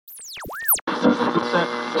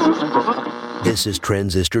This is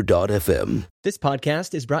Transistor.fm. This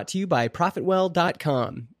podcast is brought to you by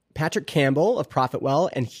ProfitWell.com. Patrick Campbell of ProfitWell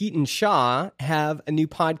and Heaton Shaw have a new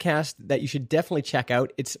podcast that you should definitely check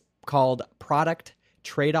out. It's called Product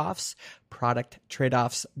Trade-Offs,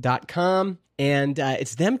 producttradeoffs.com. And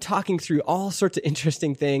it's them talking through all sorts of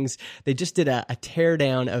interesting things. They just did a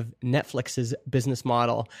teardown of Netflix's business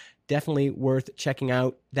model. Definitely worth checking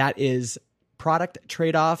out. That is Product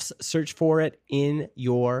Trade-Offs. Search for it in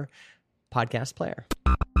your podcast player.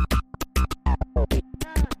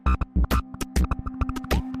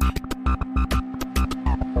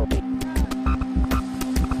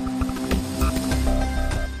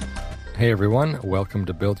 Hey everyone, welcome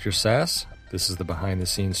to Build Your SaaS. This is the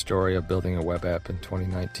behind-the-scenes story of building a web app in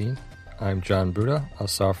 2019. I'm John Buda, a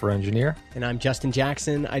software engineer. And I'm Justin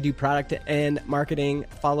Jackson. I do product and marketing.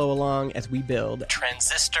 Follow along as we build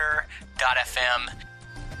Transistor.fm.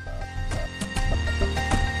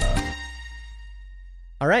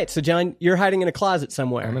 All right, so John, you're hiding in a closet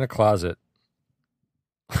somewhere. I'm in a closet.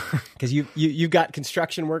 Because you've got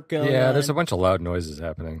construction work going on. Yeah, there's a bunch of loud noises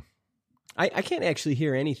happening. I can't actually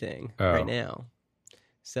hear anything right now.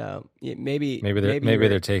 So maybe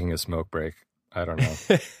they're taking a smoke break. I don't know.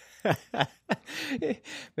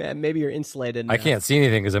 Maybe you're insulated enough. I can't see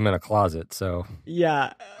anything because I'm in a closet. So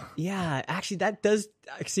yeah. Actually, that does.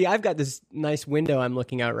 See, I've got this nice window I'm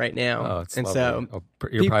looking out right now. Oh, it's lovely. So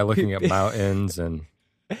you're probably looking at mountains and.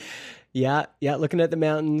 Yeah, looking at the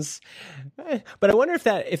mountains. But I wonder if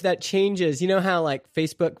that changes. You know how like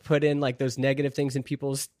Facebook put in like those negative things in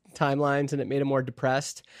people's timelines and it made them more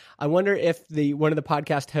depressed? I wonder if one of the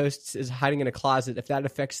podcast hosts is hiding in a closet, if that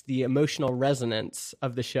affects the emotional resonance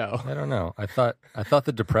of the show. I don't know. I thought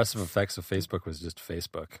the depressive effects of Facebook was just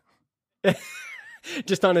Facebook.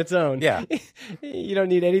 Just on its own. Yeah. You don't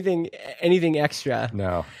need anything extra.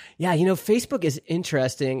 No. Yeah, Facebook is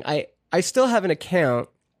interesting. I still have an account,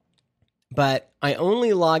 but I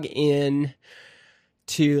only log in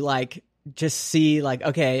to like just see like,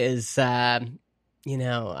 okay, is I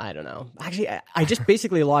don't know. Actually, I just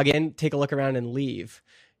basically log in, take a look around, and leave.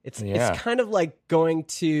 It's kind of like going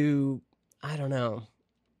to, I don't know.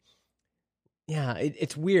 Yeah,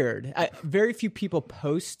 it's weird. Very few people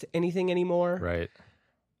post anything anymore. Right.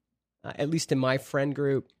 At least in my friend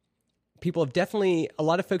group, a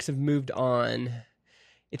lot of folks have moved on.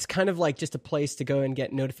 It's kind of like just a place to go and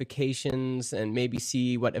get notifications and maybe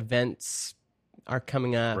see what events are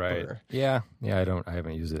coming up. Right. Yeah. I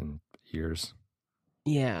haven't used it in years.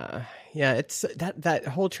 Yeah. It's that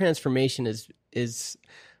whole transformation is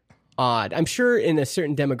odd. I'm sure in a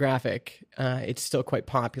certain demographic, it's still quite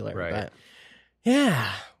popular. Right. But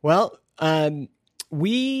yeah. Well,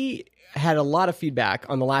 we had a lot of feedback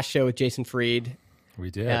on the last show with Jason Fried. We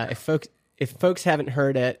did. If folks haven't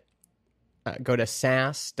heard it, go to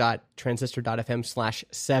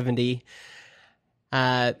saas.transistor.fm/70.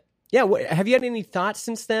 Have you had any thoughts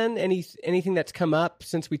since then? Anything that's come up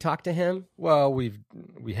since we talked to him? Well, we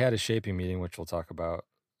had a shaping meeting, which we'll talk about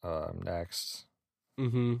next.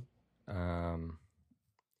 Mm-hmm. I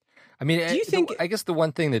mean, do you think? I guess the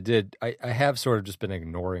one thing that did, I have sort of just been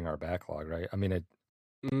ignoring our backlog, right? I mean,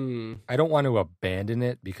 I don't want to abandon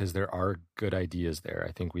it because there are good ideas there.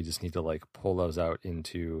 I think we just need to like pull those out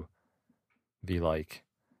into the like.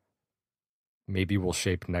 Maybe we'll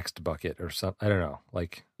shape next bucket or something. I don't know.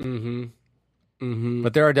 Like,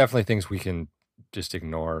 but there are definitely things we can just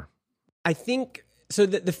ignore. I think so.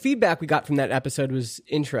 The feedback we got from that episode was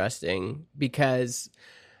interesting because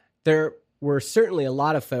there were certainly a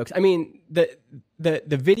lot of folks. I mean, the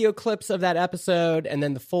video clips of that episode and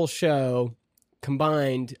then the full show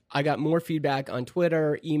combined, I got more feedback on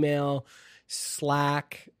Twitter, email,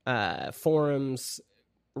 Slack, forums,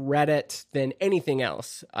 Reddit than anything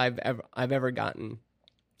else I've ever gotten.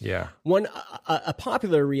 Yeah. A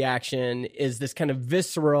popular reaction is this kind of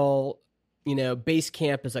visceral,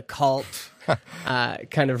 Basecamp is a cult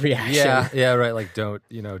kind of reaction. Yeah, right. Like don't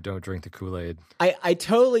drink the Kool-Aid. I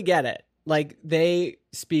totally get it. Like they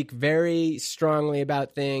speak very strongly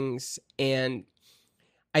about things, and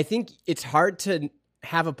I think it's hard to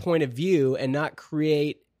have a point of view and not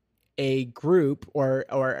create a group or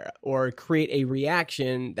create a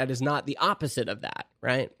reaction that is not the opposite of that,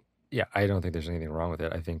 right? Yeah, I don't think there's anything wrong with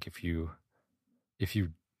it. I think if you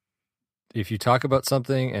talk about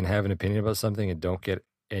something and have an opinion about something and don't get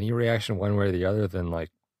any reaction one way or the other, then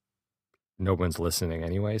like no one's listening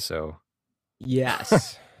anyway. So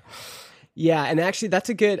yes. Yeah, and actually that's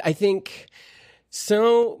I think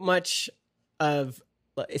so much of,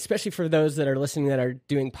 especially for those that are listening that are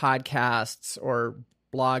doing podcasts or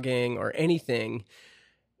blogging or anything,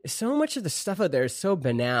 so much of the stuff out there is so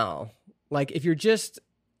banal. Like if you're just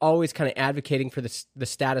always kind of advocating for the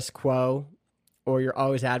status quo, or you're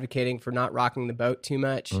always advocating for not rocking the boat too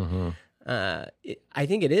much, I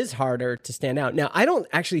think it is harder to stand out. Now, I don't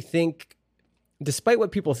actually think, despite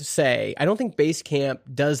what people say, I don't think Basecamp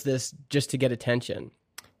does this just to get attention.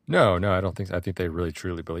 No, I don't think so. I think they really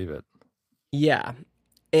truly believe it. Yeah.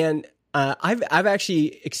 And I've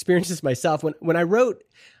actually experienced this myself. When I wrote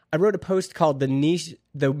a post called The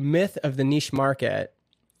Myth of the Niche Market.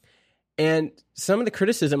 And some of the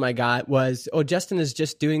criticism I got was, oh, Justin is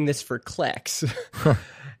just doing this for clicks.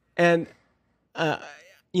 And,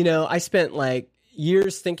 I spent like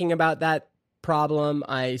years thinking about that problem.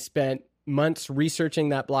 I spent months researching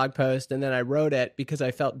that blog post, and then I wrote it because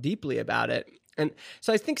I felt deeply about it. And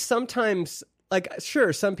so I think sometimes, like,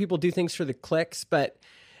 sure, some people do things for the clicks, but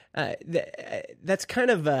that's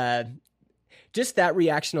kind of just that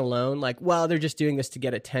reaction alone, like, well, they're just doing this to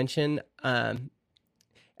get attention.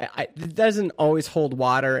 It doesn't always hold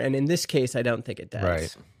water, and in this case, I don't think it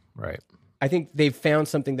does. Right. I think they've found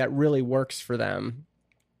something that really works for them.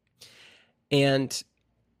 And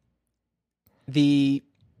I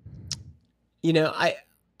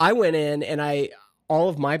went in and all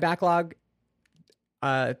of my backlog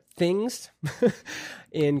things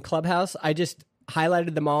in Clubhouse, I just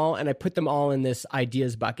highlighted them all and I put them all in this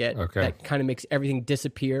ideas bucket that kind of makes everything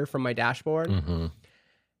disappear from my dashboard. Mm-hmm.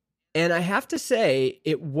 And I have to say,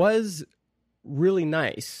 it was really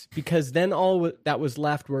nice because then all that was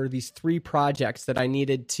left were these 3 projects that I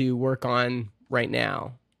needed to work on right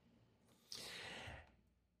now.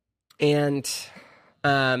 And,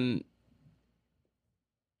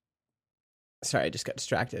 sorry, I just got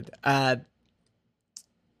distracted. And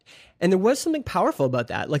there was something powerful about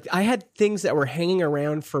that. Like, I had things that were hanging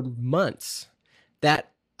around for months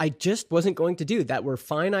that I just wasn't going to do, that were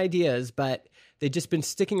fine ideas, but they'd just been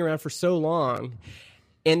sticking around for so long.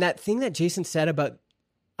 And that thing that Jason said about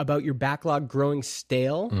your backlog growing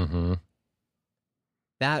stale,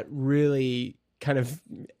 that really kind of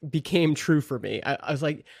became true for me. I was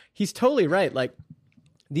like, he's totally right. Like,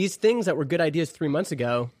 these things that were good ideas 3 months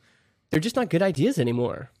ago, they're just not good ideas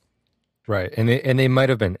anymore. Right. And they might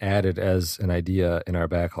have been added as an idea in our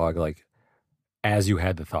backlog, like as you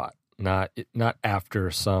had the thought, not after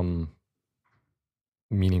some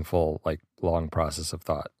meaningful, like, long process of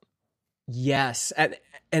thought. Yes. And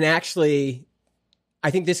actually,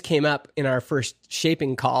 I think this came up in our first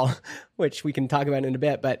shaping call, which we can talk about in a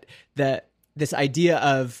bit, but this idea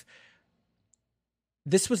of,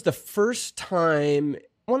 this was the first time,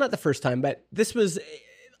 well, not the first time, but this was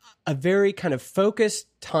a very kind of focused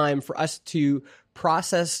time for us to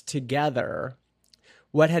process together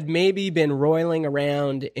what had maybe been roiling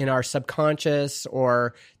around in our subconscious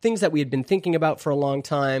or things that we had been thinking about for a long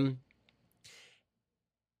time.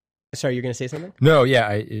 Sorry, you're going to say something? No,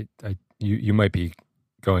 yeah, you might be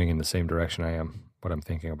going in the same direction I am, what I'm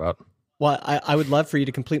thinking about. Well, I would love for you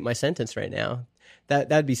to complete my sentence right now.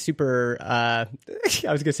 That'd be super, I was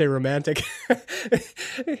going to say romantic.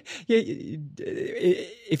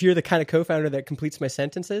 If you're the kind of co-founder that completes my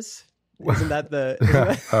sentences, isn't that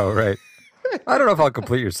the... Oh, right. I don't know if I'll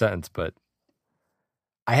complete your sentence, but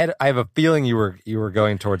I have a feeling you were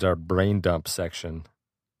going towards our brain dump section,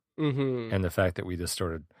 and the fact that we just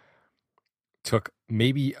sort of took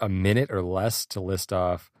maybe a minute or less to list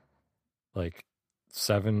off like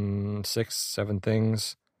 7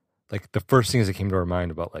 things. Like, the first things that came to our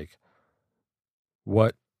mind about, like,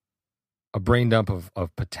 what a brain dump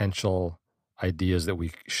of potential ideas that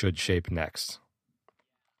we should shape next.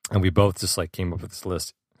 And we both just, like, came up with this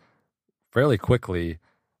list fairly quickly.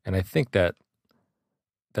 And I think that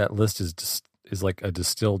list is like a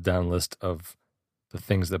distilled down list of the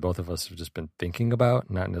things that both of us have just been thinking about,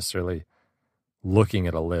 not necessarily looking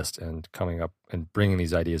at a list and coming up and bringing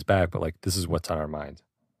these ideas back, but, like, this is what's on our mind.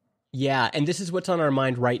 Yeah, and this is what's on our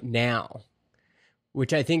mind right now,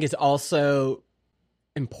 which I think is also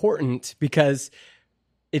important because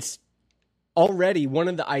it's already one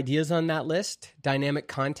of the ideas on that list, dynamic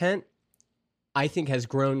content, I think has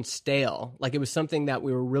grown stale. Like, it was something that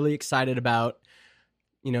we were really excited about,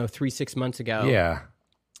 3-6 months ago. Yeah.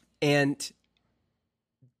 And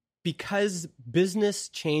because business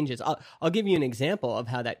changes, I'll give you an example of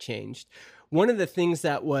how that changed. One of the things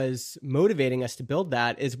that was motivating us to build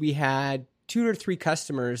that is we had 2 or 3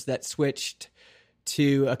 customers that switched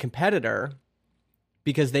to a competitor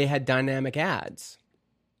because they had dynamic ads.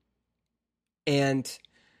 And,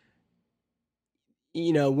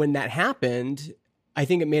 when that happened, I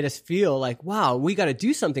think it made us feel like, wow, we got to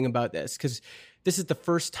do something about this because this is the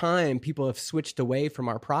first time people have switched away from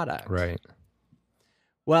our product. Right.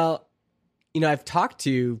 Well, I've talked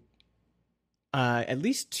to at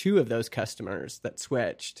least 2 of those customers that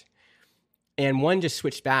switched, and one just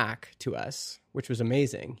switched back to us, which was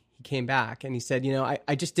amazing. He came back and he said,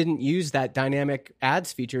 I just didn't use that dynamic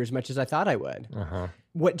ads feature as much as I thought I would. Uh-huh.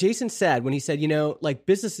 What Jason said when he said, your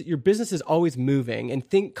business is always moving,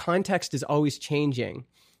 and context is always changing.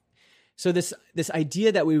 So this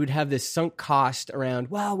idea that we would have this sunk cost around,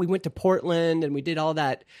 well, we went to Portland and we did all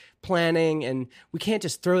that planning and we can't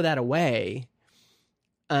just throw that away,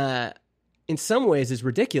 in some ways is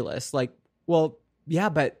ridiculous. Like, well, yeah,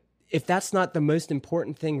 but if that's not the most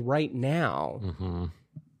important thing right now, mm-hmm.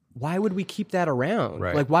 why would we keep that around?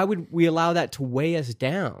 Right. Like, why would we allow that to weigh us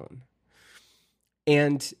down?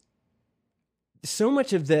 And so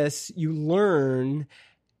much of this you learn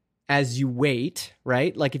as you wait,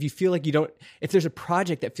 right? Like if you feel like if there's a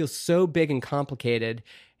project that feels so big and complicated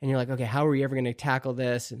and you're like, okay, how are we ever going to tackle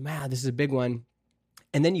this? And wow, this is a big one.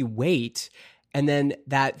 And then you wait, and then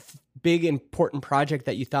that big important project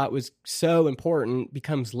that you thought was so important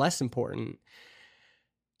becomes less important.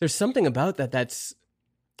 There's something about that's,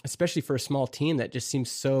 especially for a small team, that just seems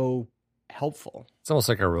so helpful. It's almost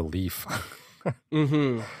like a relief.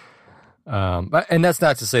 Mm-hmm. And that's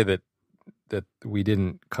not to say that we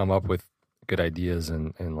didn't come up with good ideas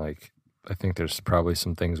and like, I think there's probably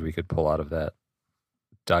some things we could pull out of that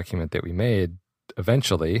document that we made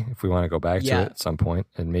eventually, if we want to go back to it at some point,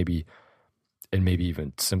 and maybe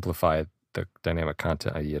even simplify the dynamic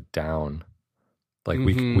content idea down. Like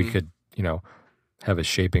mm-hmm. we could, have a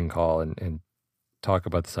shaping call and talk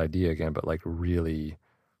about this idea again, but like really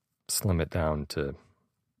slim it down to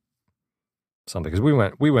something. Because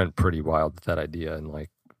we went pretty wild with that idea and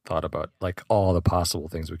like thought about like all the possible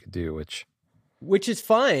things we could do, which is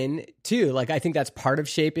fine too. Like I think that's part of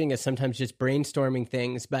shaping, is sometimes just brainstorming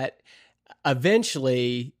things, but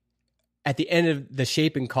eventually at the end of the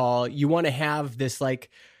shaping call, you want to have this like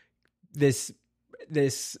the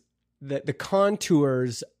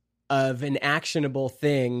contours of an actionable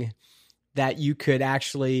thing that you could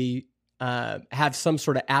actually have some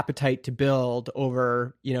sort of appetite to build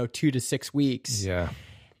over 2 to 6 weeks. Yeah.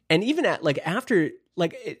 And even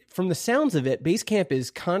from the sounds of it, Basecamp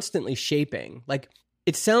is constantly shaping. Like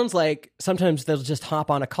it sounds like sometimes they'll just hop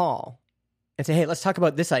on a call and say, hey, let's talk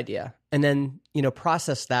about this idea. And then,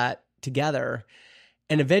 process that together.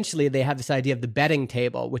 And eventually they have this idea of the betting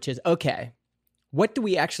table, which is, okay, what do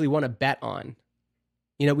we actually want to bet on?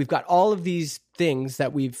 We've got all of these things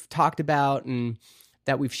that we've talked about and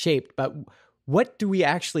that we've shaped, but what do we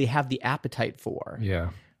actually have the appetite for? Yeah.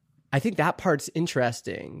 I think that part's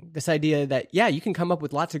interesting. This idea that, yeah, you can come up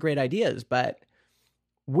with lots of great ideas, but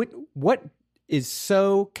what is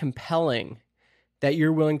so compelling that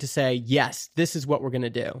you're willing to say, yes, this is what we're going to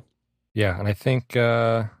do? Yeah, and I think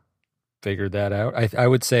figured that out. I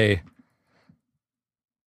would say,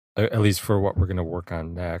 at least for what we're going to work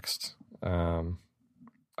on next,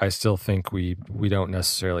 I still think we don't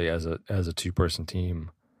necessarily, as a 2-person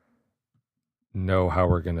team, know how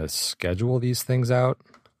we're going to schedule these things out.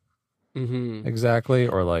 Mm-hmm. Exactly,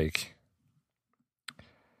 or like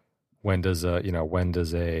when does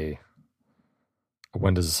a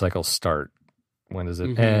cycle start? When does it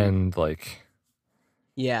mm-hmm. end? Like,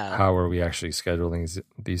 yeah, how are we actually scheduling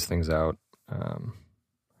these things out?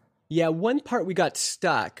 Yeah, one part we got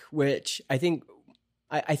stuck, which I think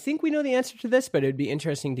we know the answer to this, but it would be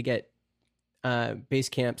interesting to get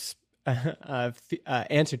Basecamp's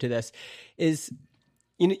answer to this. Is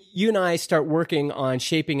you and I start working on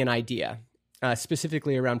shaping an idea,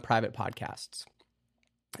 specifically around private podcasts.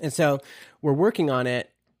 And so we're working on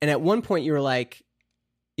it. And at one point you were like,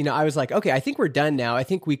 I was like, okay, I think we're done now. I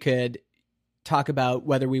think we could talk about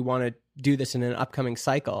whether we want to do this in an upcoming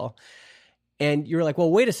cycle. And you were like,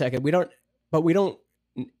 well, wait a second. We don't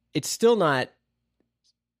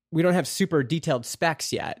have super detailed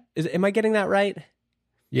specs yet. Am I getting that right?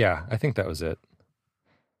 Yeah, I think that was it.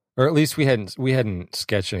 Or at least we hadn't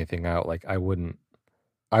sketched anything out. Like I wouldn't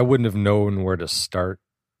have known where to start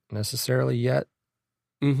necessarily yet.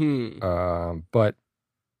 Mm-hmm. But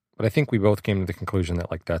I think we both came to the conclusion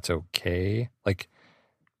that like that's okay. Like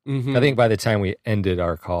mm-hmm. I think by the time we ended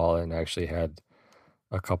our call and actually had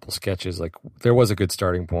a couple sketches, like there was a good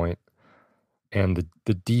starting point, and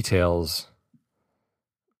the details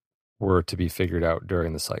were to be figured out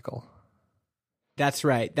during the cycle. That's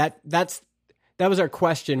right. That was our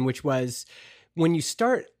question, which was, when you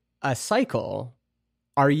start a cycle,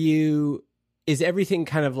 is everything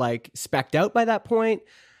kind of like spec'd out by that point?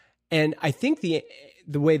 And I think the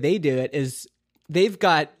way they do it is they've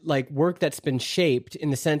got like work that's been shaped in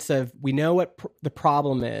the sense of, we know what the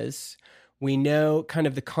problem is. We know kind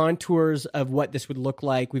of the contours of what this would look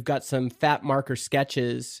like. We've got some fat marker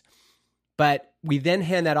sketches, But we then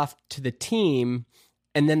hand that off to the team,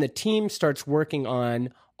 and then the team starts working on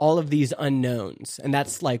all of these unknowns. And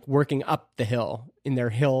that's like working up the hill in their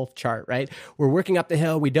hill chart, right? We're working up the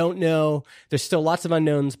hill. We don't know. There's still lots of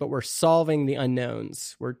unknowns, but we're solving the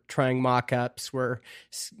unknowns. We're trying mock-ups. We're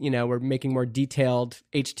making more detailed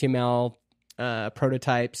HTML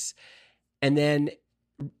prototypes. And then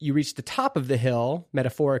you reach the top of the hill,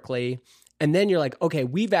 metaphorically, and then you're like, okay,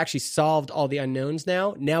 we've actually solved all the unknowns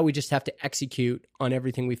now. Now we just have to execute on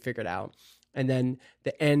everything we figured out. And then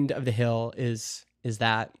the end of the hill is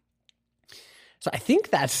that. So I think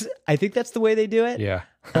that's the way they do it. Yeah.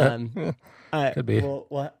 Could be.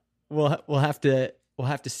 We'll have to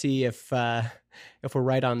see if we're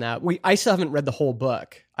right on that. I still haven't read the whole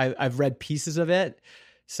book. I've read pieces of it.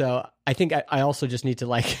 So I think I also just need to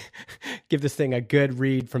like give this thing a good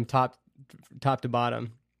read from top to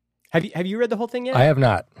bottom. Have you read the whole thing yet? I have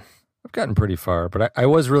not. I've gotten pretty far, but I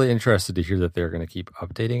was really interested to hear that they're going to keep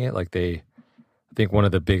updating it. Like I think one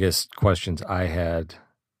of the biggest questions I had,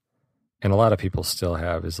 and a lot of people still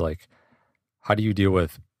have, is like, how do you deal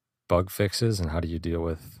with bug fixes and how do you deal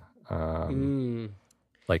with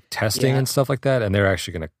like testing and stuff like that? And they're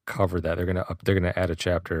actually going to cover that. They're going to add a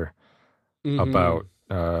chapter about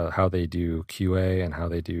how they do QA and how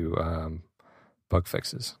they do bug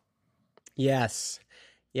fixes. Yes.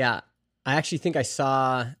 Yeah. I actually think I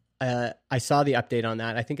saw the update on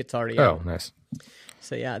that. I think it's already out. Oh, nice.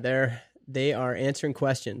 So yeah, they are answering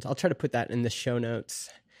questions. I'll try to put that in the show notes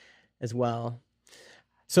as well.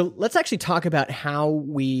 So let's actually talk about how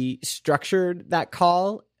we structured that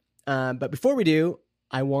call. But before we do,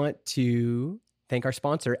 I want to thank our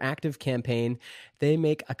sponsor, ActiveCampaign. They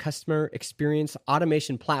make a customer experience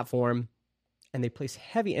automation platform, and they place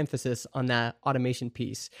heavy emphasis on that automation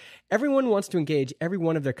piece. Everyone wants to engage every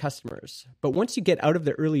one of their customers, but once you get out of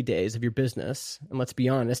the early days of your business, and let's be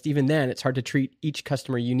honest, even then, it's hard to treat each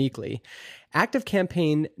customer uniquely.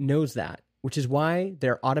 ActiveCampaign knows that, which is why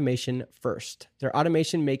they're automation first. Their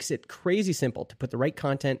automation makes it crazy simple to put the right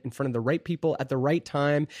content in front of the right people at the right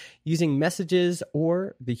time using messages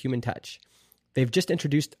or the human touch. They've just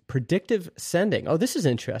introduced predictive sending. Oh, this is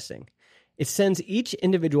interesting. It sends each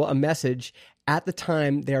individual a message at the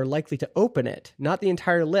time they are likely to open it, not the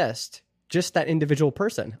entire list, just that individual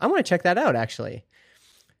person. I want to check that out, actually.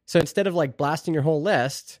 So instead of like blasting your whole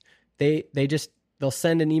list, they'll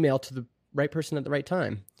send an email to the right person at the right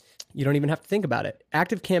time. You don't even have to think about it.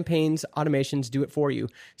 ActiveCampaign's automations do it for you.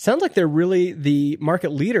 Sounds like they're really the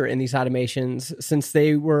market leader in these automations since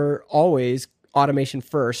they were always automation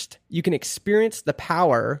first. You can experience the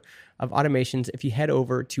power of automations if you head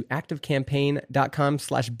over to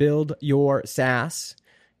activecampaign.com/buildyourSaaS.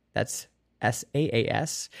 That's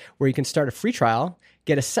SaaS, where you can start a free trial,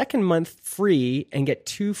 get a second month free, and get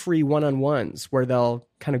 2 free one-on-ones where they'll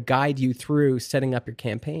kind of guide you through setting up your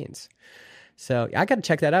campaigns. So I got to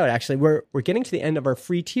check that out, actually. We're getting to the end of our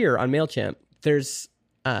free tier on MailChimp. There's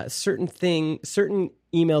certain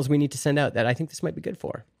emails we need to send out that I think this might be good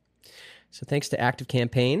for. So thanks to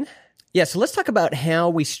ActiveCampaign. Yeah, so let's talk about how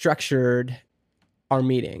we structured our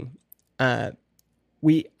meeting. I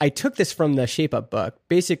took this from the Shape Up book.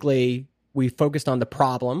 Basically, we focused on the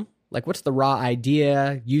problem, like what's the raw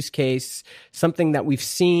idea, use case, something that we've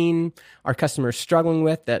seen our customers struggling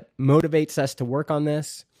with that motivates us to work on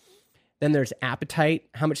this. Then there's appetite.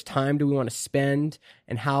 How much time do we want to spend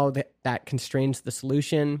and how that constrains the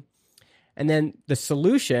solution? And then the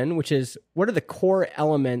solution, which is what are the core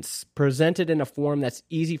elements presented in a form that's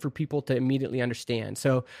easy for people to immediately understand.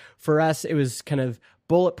 So for us, it was kind of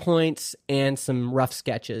bullet points and some rough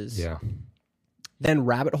sketches. Yeah. Then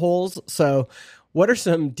rabbit holes. So what are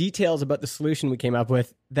some details about the solution we came up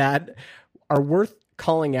with that are worth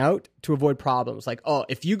calling out to avoid problems? Like, oh,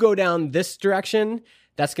 if you go down this direction,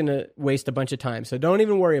 that's going to waste a bunch of time. So don't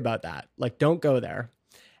even worry about that. Like, don't go there.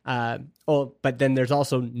 But then there's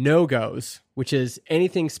also no-goes, which is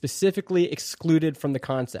anything specifically excluded from the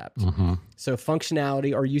concept. Mm-hmm. So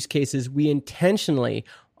functionality or use cases we intentionally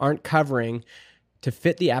aren't covering to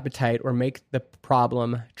fit the appetite or make the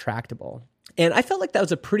problem tractable. And I felt like that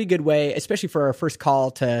was a pretty good way, especially for our first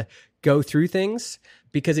call, to go through things,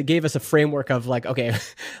 because it gave us a framework of like, okay,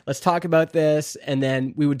 let's talk about this. And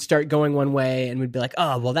then we would start going one way and we'd be like,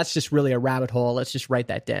 oh, well, that's just really a rabbit hole. Let's just write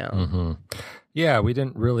that down. Mm-hmm. Yeah, we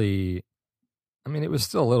didn't really, it was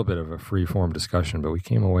still a little bit of a free-form discussion, but we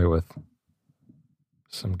came away with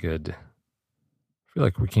some good, I feel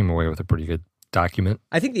like we came away with a pretty good document.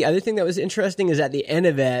 I think the other thing that was interesting is at the end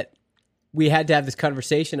of it, we had to have this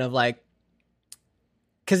conversation of like,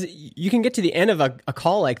 because you can get to the end of a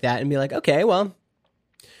call like that and be like, okay, well,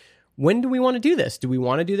 when do we want to do this? Do we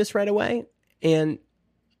want to do this right away? And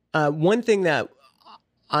One thing that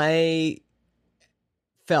I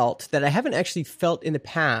felt that I haven't actually felt in the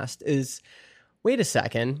past is, wait a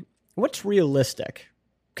second, what's realistic?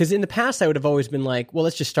 Because in the past I would have always been like, well,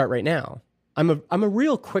 let's just start right now. I'm a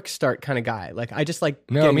real quick start kind of guy. Like I just like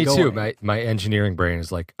no, me going. too. My engineering brain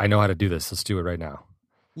is like, I know how to do this. Let's do it right now.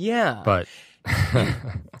 Yeah, but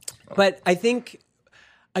but I think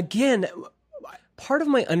again, part of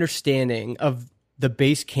my understanding of the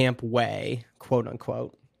Basecamp way, quote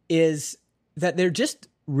unquote, is that they're just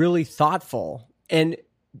really thoughtful, and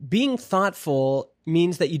being thoughtful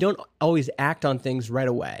means that you don't always act on things right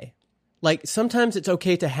away. Like sometimes it's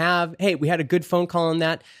okay to have, hey, we had a good phone call on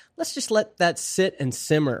that. Let's just let that sit and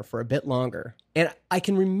simmer for a bit longer. And I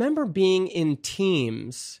can remember being in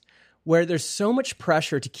teams where there's so much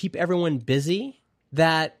pressure to keep everyone busy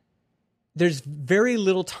that there's very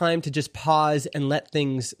little time to just pause and let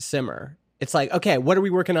things simmer. It's like, okay, what are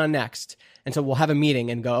we working on next? And so we'll have a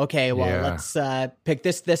meeting and go, okay, well, let's pick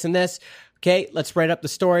this, this, and this. Okay, let's write up the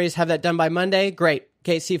stories, have that done by Monday. Great.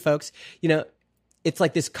 Okay, see you folks. You know, it's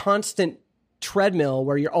like this constant treadmill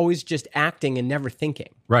where you're always just acting and never thinking.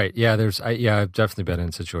 Right. Yeah. I've definitely been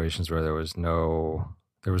in situations where there was no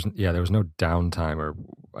downtime, or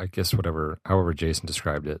I guess however Jason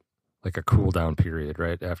described it, like a cool down period,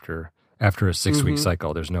 right? After a 6-week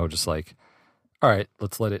cycle, there's no just like, all right,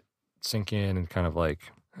 let's let it sink in and kind of like,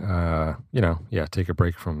 take a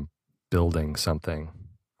break from building something.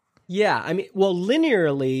 Yeah. I mean, well,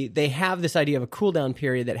 linearly, they have this idea of a cool down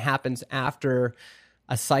period that happens after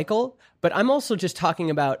a cycle, but I'm also just talking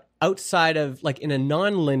about outside of like in a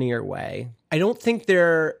non-linear way. I think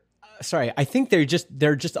they're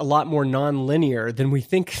just a lot more non-linear than we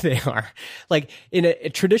think they are. Like in a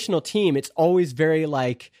traditional team, it's always very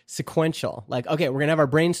like sequential. Like, okay, we're going to have our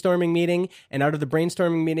brainstorming meeting, and out of the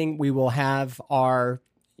brainstorming meeting, we will have our,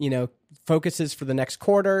 focuses for the next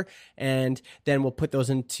quarter, and then we'll put those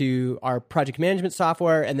into our project management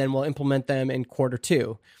software, and then we'll implement them in quarter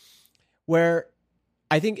 2. Where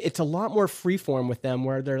I think it's a lot more freeform with them,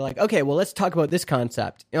 where they're like, okay, well, let's talk about this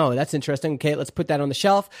concept. Oh, that's interesting. Okay, let's put that on the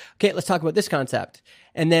shelf. Okay, let's talk about this concept.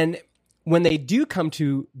 And then when they do come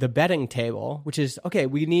to the betting table, which is, okay,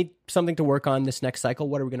 we need something to work on this next cycle.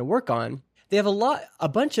 What are we going to work on? They have a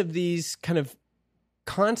bunch of these kind of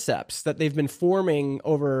concepts that they've been forming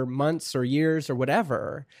over months or years or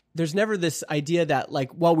whatever. There's never this idea that like,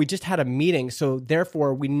 well, we just had a meeting, so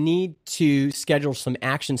therefore we need to schedule some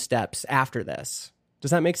action steps after this. Does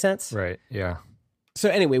that make sense? Right. Yeah. So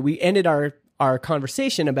anyway, we ended our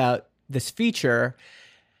conversation about this feature,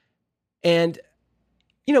 and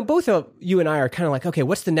both of you and I are kind of like, okay,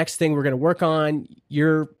 what's the next thing we're going to work on?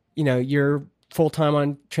 You're full-time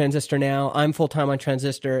on Transistor now. I'm full-time on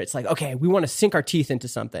Transistor. It's like, okay, we want to sink our teeth into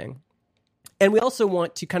something. And we also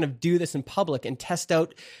want to kind of do this in public and test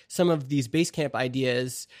out some of these Basecamp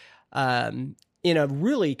ideas in a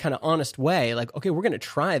really kind of honest way. Like, okay, we're going to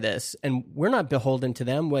try this, and we're not beholden to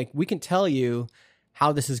them. Like, we can tell you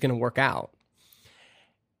how this is going to work out.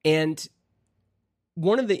 And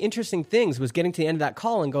one of the interesting things was getting to the end of that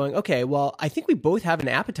call and going, okay, well, I think we both have an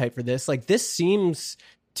appetite for this. Like, this seems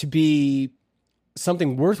to be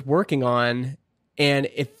something worth working on, and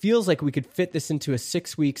it feels like we could fit this into a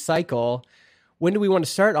 6-week cycle. When do we want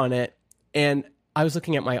to start on it? And I was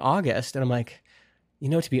looking at my August, and I'm like,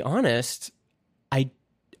 to be honest, I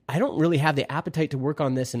don't really have the appetite to work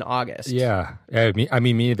on this in August. Yeah. I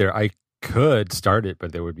mean, me either. I could start it,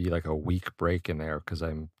 but there would be like a week break in there because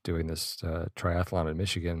I'm doing this triathlon in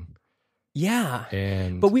Michigan. Yeah.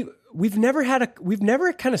 And but we've never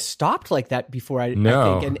kind of stopped like that before. I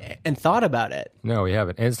think and thought about it. No, we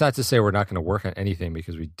haven't. And it's not to say we're not going to work on anything,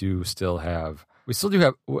 because we still have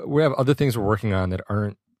other things we're working on that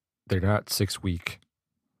they're not 6-week.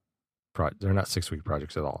 They're not 6-week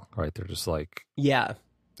projects at all, right? They're just like,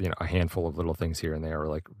 a handful of little things here and there, or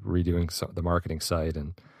like redoing the marketing site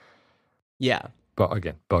and but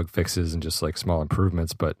again, bug fixes and just like small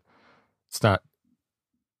improvements. But it's not.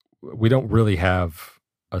 We don't really have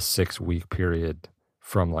a 6-week period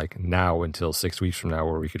from like now until 6 weeks from now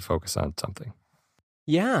where we could focus on something.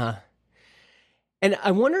 Yeah. And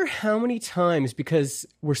I wonder how many times, because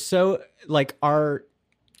we're so like our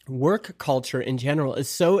work culture in general is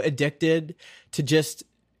so addicted to just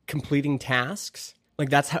completing tasks. Like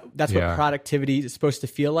that's what productivity is supposed to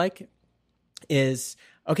feel like, is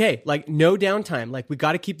okay, like no downtime. Like we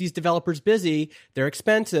got to keep these developers busy. They're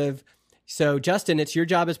expensive. So Justin, it's your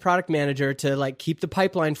job as product manager to like keep the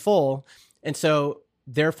pipeline full. And so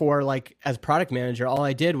therefore, like as product manager, all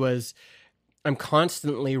I did was I'm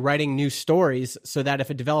constantly writing new stories so that if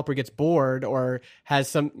a developer gets bored or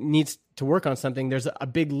needs to work on something, there's a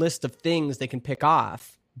big list of things they can pick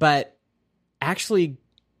off. But actually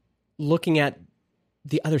looking at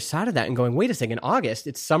the other side of that and going, wait a second, August,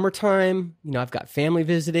 it's summertime. I've got family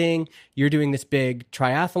visiting. You're doing this big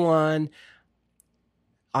triathlon.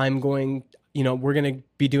 I'm going, we're going to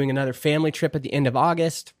be doing another family trip at the end of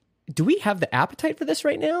August. Do we have the appetite for this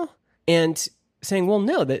right now? And saying, well,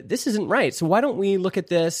 no, this isn't right. So why don't we look at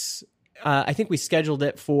this? I think we scheduled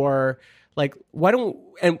it for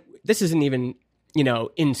and this isn't even,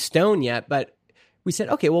 in stone yet, but we said,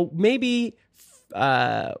 okay, well, maybe,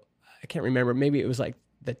 I can't remember, maybe it was like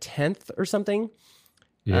the 10th or something.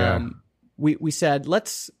 Yeah. We said,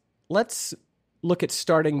 let's look at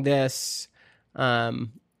starting this,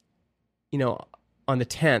 on the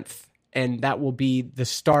 10th, and that will be the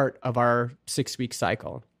start of our 6-week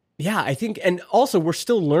cycle. Yeah, I think, and also we're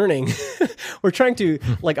still learning. We're trying to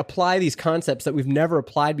apply these concepts that we've never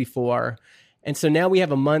applied before. And so now we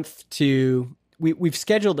have a month to, we've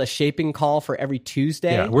scheduled a shaping call for every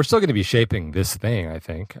Tuesday. Yeah, we're still going to be shaping this thing, I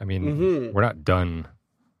think. I mean, we're not done.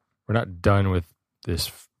 We're not done with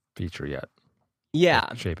this feature yet.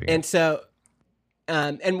 Yeah. Shaping and it. So,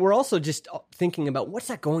 and we're also just thinking about what's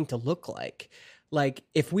that going to look like? Like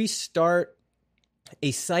if we start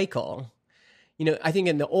a cycle, I think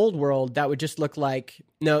in the old world, that would just look like,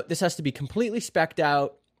 no, this has to be completely spec'd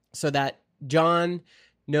out so that John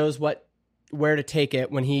knows where to take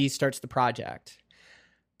it when he starts the project.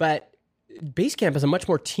 But Basecamp is a much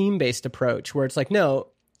more team-based approach where it's like, no,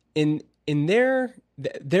 in their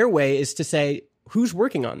way is to say, who's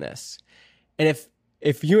working on this? And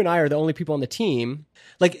if you and I are the only people on the team,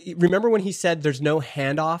 remember when he said there's no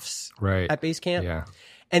handoffs at Basecamp? Yeah.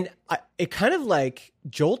 And it kind of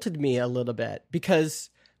jolted me a little bit because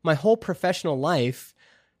my whole professional life,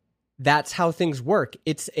 that's how things work.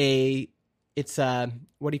 It's what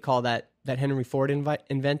do you call that Henry Ford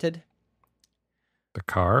invented? The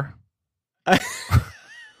car?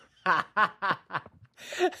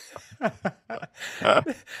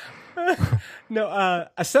 No,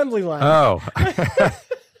 assembly line. Oh.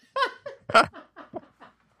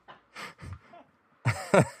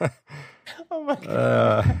 Oh my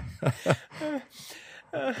God.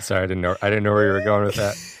 Sorry, I didn't know where you were going with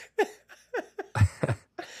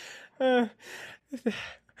that.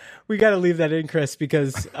 We got to leave that in, Chris,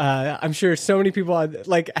 because I'm sure so many people,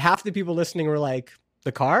 half the people listening were like,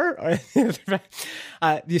 the car? The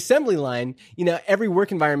assembly line, every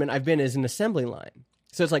work environment I've been is an assembly line.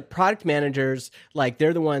 So it's like product managers,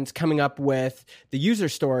 they're the ones coming up with the user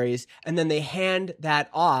stories, and then they hand that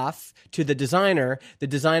off to the designer. The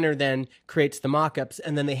designer then creates the mock-ups,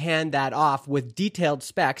 and then they hand that off with detailed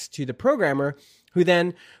specs to the programmer, who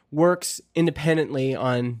then works independently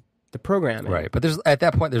on the programming. Right, but at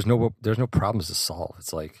that point, there's no problems to solve.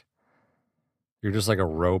 It's like you're just like a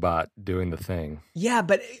robot doing the thing. Yeah,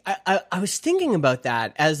 but I was thinking about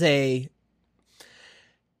that as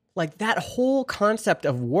that whole concept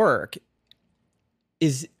of work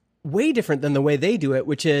is way different than the way they do it,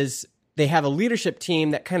 which is they have a leadership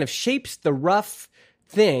team that kind of shapes the rough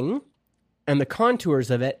thing and the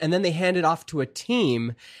contours of it, and then they hand it off to a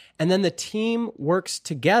team, and then the team works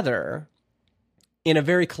together in a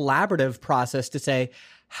very collaborative process to say,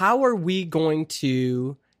 how are we going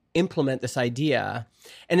to implement this idea?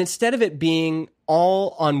 And instead of it being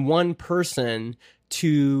all on one person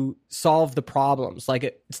to solve the problems,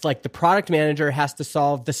 it's like the product manager has to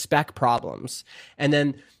solve the spec problems, and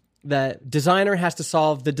then the designer has to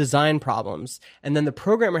solve the design problems, and then the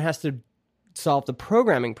programmer has to solve the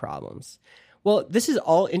programming problems. Well, this is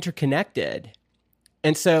all interconnected.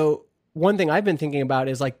 And so one thing I've been thinking about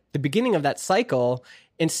is the beginning of that cycle,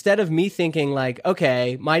 instead of me thinking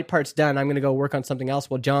okay, my part's done, I'm going to go work on something else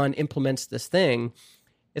while John implements this thing.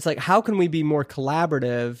 It's how can we be more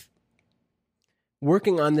collaborative,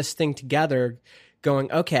 working on this thing together,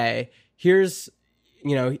 going, okay, here's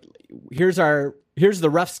the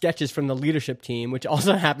rough sketches from the leadership team, which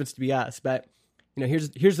also happens to be us, but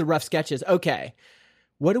here's the rough sketches. Okay,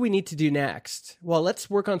 what do we need to do next? Well, let's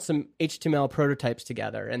work on some HTML prototypes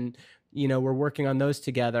together, and we're working on those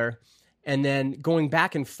together, and then going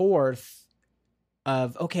back and forth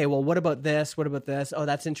of, okay, well, what about this? What about this? Oh,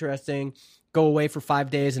 that's interesting. Go away for 5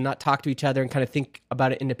 days and not talk to each other and kind of think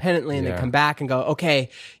about it independently, and then come back and go, okay,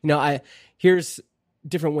 here's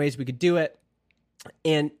different ways we could do it,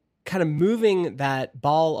 and kind of moving that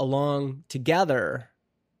ball along together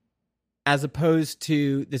as opposed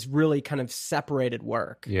to this really kind of separated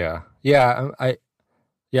work. Yeah.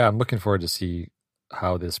 I'm looking forward to see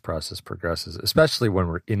how this process progresses, especially when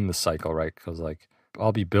we're in the cycle, right? Because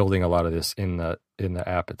I'll be building a lot of this in the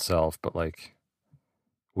app itself, but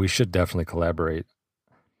we should definitely collaborate.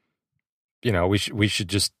 We should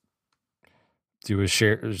just do a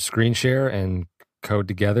screen share and code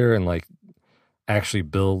together and like actually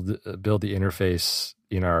build the interface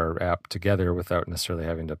in our app together without necessarily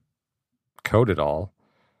having to code it all,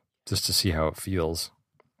 just to see how it feels.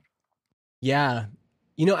 Yeah.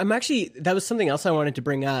 That was something else I wanted to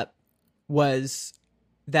bring up, was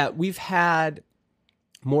that we've had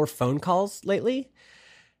more phone calls lately.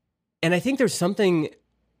 And I think there's something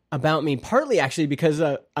about me, partly actually because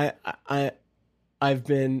I've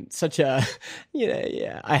been such a,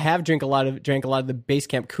 I have drank a lot of the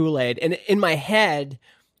Basecamp Kool-Aid, and in my head,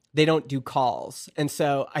 they don't do calls. And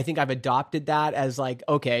so I think I've adopted that as like,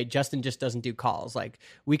 okay, Justin just doesn't do calls. Like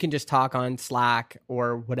we can just talk on Slack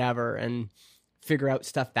or whatever and figure out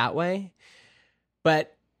stuff that way.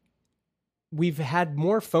 But we've had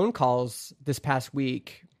more phone calls this past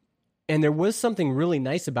week, and there was something really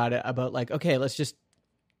nice about it, about like, okay, let's just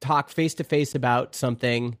talk face to face about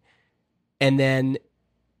something, and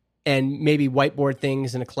maybe whiteboard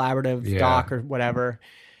things in a collaborative doc or whatever.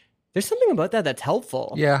 There's something about that that's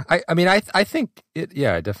helpful. Yeah. I think it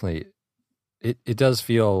definitely it does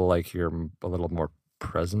feel like you're a little more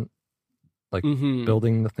present, like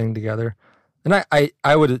building the thing together. And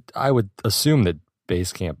I would assume that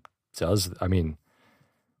Basecamp does. I mean,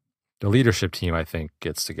 the leadership team, I think,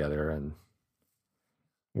 gets together and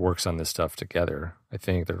works on this stuff together. I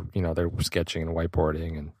think they're sketching and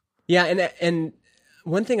whiteboarding and and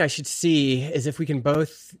one thing I should see is if we can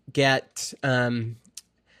both get. I've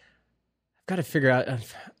got to figure out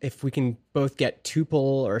if we can both get Tuple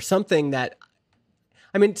or something that.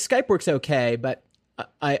 I mean, Skype works okay, but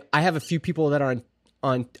I have a few people that are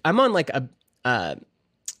on. I'm on like a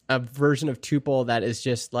version of Tuple that is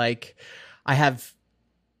just like, I have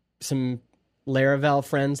some Laravel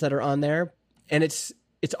friends that are on there, and it's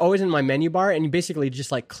always in my menu bar, and you basically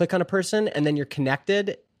just like click on a person and then you're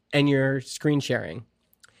connected and you're screen sharing,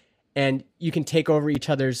 and you can take over each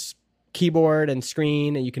other's keyboard and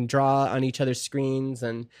screen, and you can draw on each other's screens,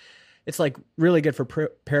 and it's like really good for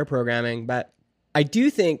pair programming. But I do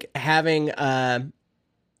think having a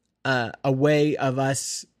way of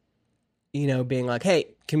us, being like,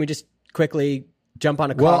 hey, can we just quickly jump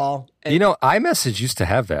on a call? And, iMessage used to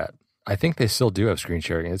have that. I think they still do have screen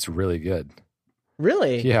sharing. It's really good.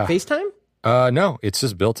 Really? Yeah. FaceTime? No, it's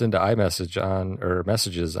just built into iMessage or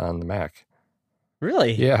Messages on the Mac.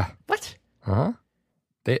 Really? Yeah. What? Uh-huh.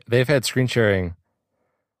 They've had screen sharing.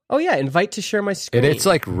 Oh yeah, invite to share my screen. And it's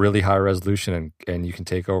like really high resolution, and you can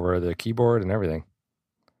take over the keyboard and everything.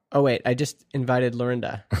 Oh wait, I just invited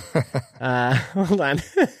Lorinda. Hold on.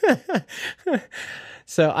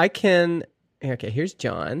 So I can. Okay, here's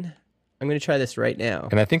John. I'm going to try this right now.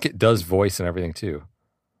 And I think it does voice and everything too.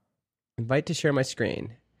 Invite to share my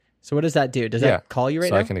screen. So what does that do? Does that call you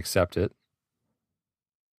right now? So I can accept it.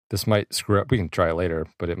 This might screw up. We can try it later,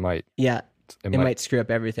 but it might. Yeah, it might screw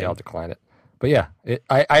up everything. Yeah, I'll decline it. But yeah,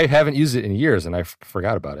 I haven't used it in years, and I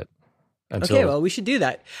forgot about it. Okay, well, we should do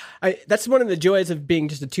that. That's one of the joys of being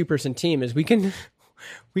just a two-person team, is we can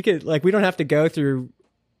we don't have to go through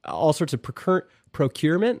all sorts of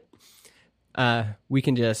procurement. We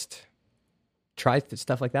can just try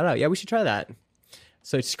stuff like that out. Yeah, we should try that.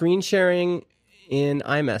 So screen sharing in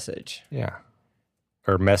iMessage. Yeah.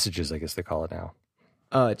 Or Messages, I guess they call it now.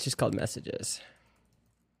 Oh, it's just called Messages.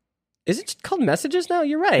 Is it called Messages now?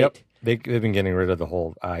 You're right. Yep. They've been getting rid of the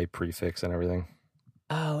whole I prefix and everything.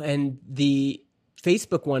 Oh, and the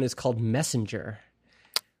Facebook one is called Messenger.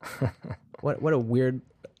 What a weird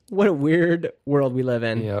world we live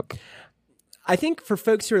in. Yep. I think for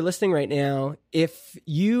folks who are listening right now, if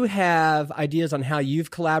you have ideas on how you've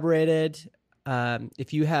collaborated,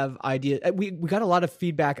 if you have ideas, we got a lot of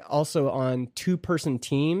feedback also on two-person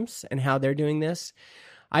teams and how they're doing this.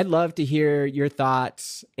 I'd love to hear your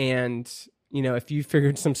thoughts, and if you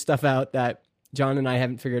figured some stuff out that John and I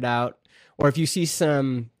haven't figured out, or if you see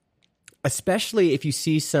especially if you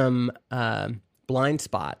see some blind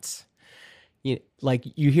spots. Like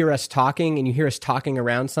you hear us talking and you hear us talking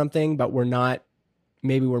around something, but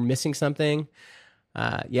maybe we're missing something.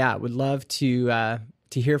 Would love to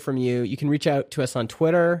hear from you. You can reach out to us on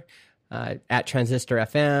Twitter at Transistor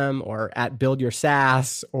FM, or at Build Your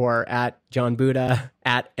SaaS, or at John Buddha,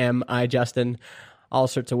 at MI Justin, all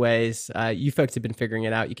sorts of ways. You folks have been figuring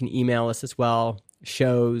it out. You can email us as well,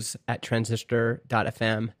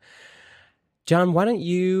 shows@transistor.fm. John, why don't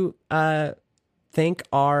you thank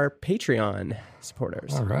our Patreon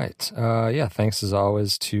supporters? All right. Thanks as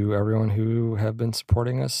always to everyone who have been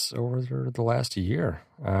supporting us over the last year.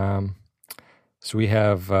 So we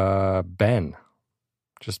have Ben.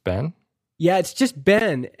 Just Ben? Yeah, it's just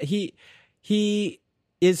Ben. He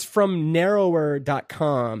is from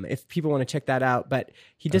narrower.com if people want to check that out, but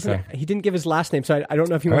he didn't give his last name, so I don't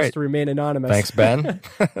know if he wants to remain anonymous. Thanks, Ben.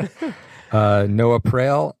 Noah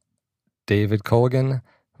Prale, David Colgan,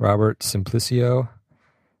 Robert Simplicio.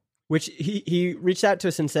 Which he reached out to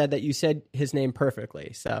us and said that you said his name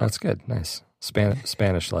perfectly. So that's good. Nice.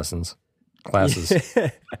 Spanish lessons, classes.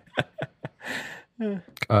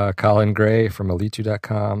 Colin Gray from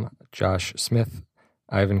Elitu.com, Josh Smith,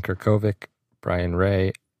 Ivan Kirkovic, Brian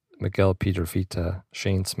Ray, Miguel Piedrafita,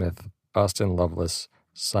 Shane Smith, Austin Lovelace,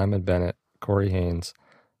 Simon Bennett, Corey Haynes,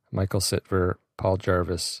 Michael Sitver, Paul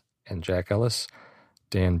Jarvis, and Jack Ellis,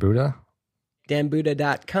 Dan Buddha,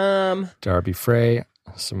 danbuddha.com, Darby Frey,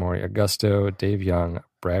 Samori Augusto, Dave Young,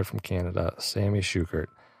 Brad from Canada, Sammy Schukert,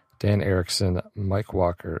 Dan Erickson, Mike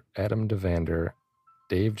Walker, Adam Devander,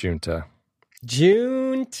 Dave Junta,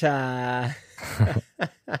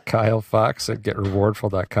 Kyle Fox at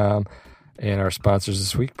GetRewardful.com, and our sponsors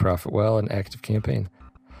this week, ProfitWell and Active Campaign.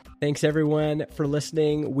 Thanks, everyone, for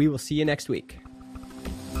listening. We will see you next week.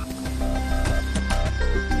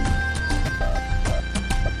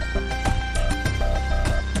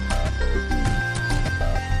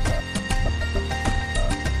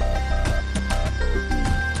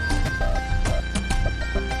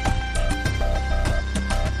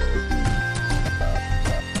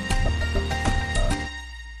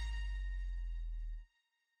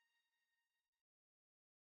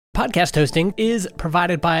 Podcast hosting is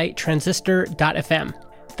provided by Transistor.fm.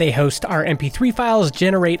 They host our MP3 files,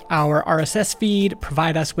 generate our RSS feed,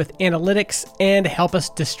 provide us with analytics, and help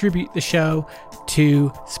us distribute the show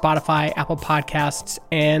to Spotify, Apple Podcasts,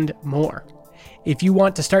 and more. If you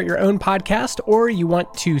want to start your own podcast or you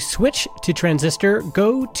want to switch to Transistor,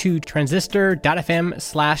 go to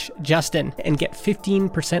transistor.fm/Justin and get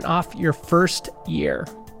 15% off your first year.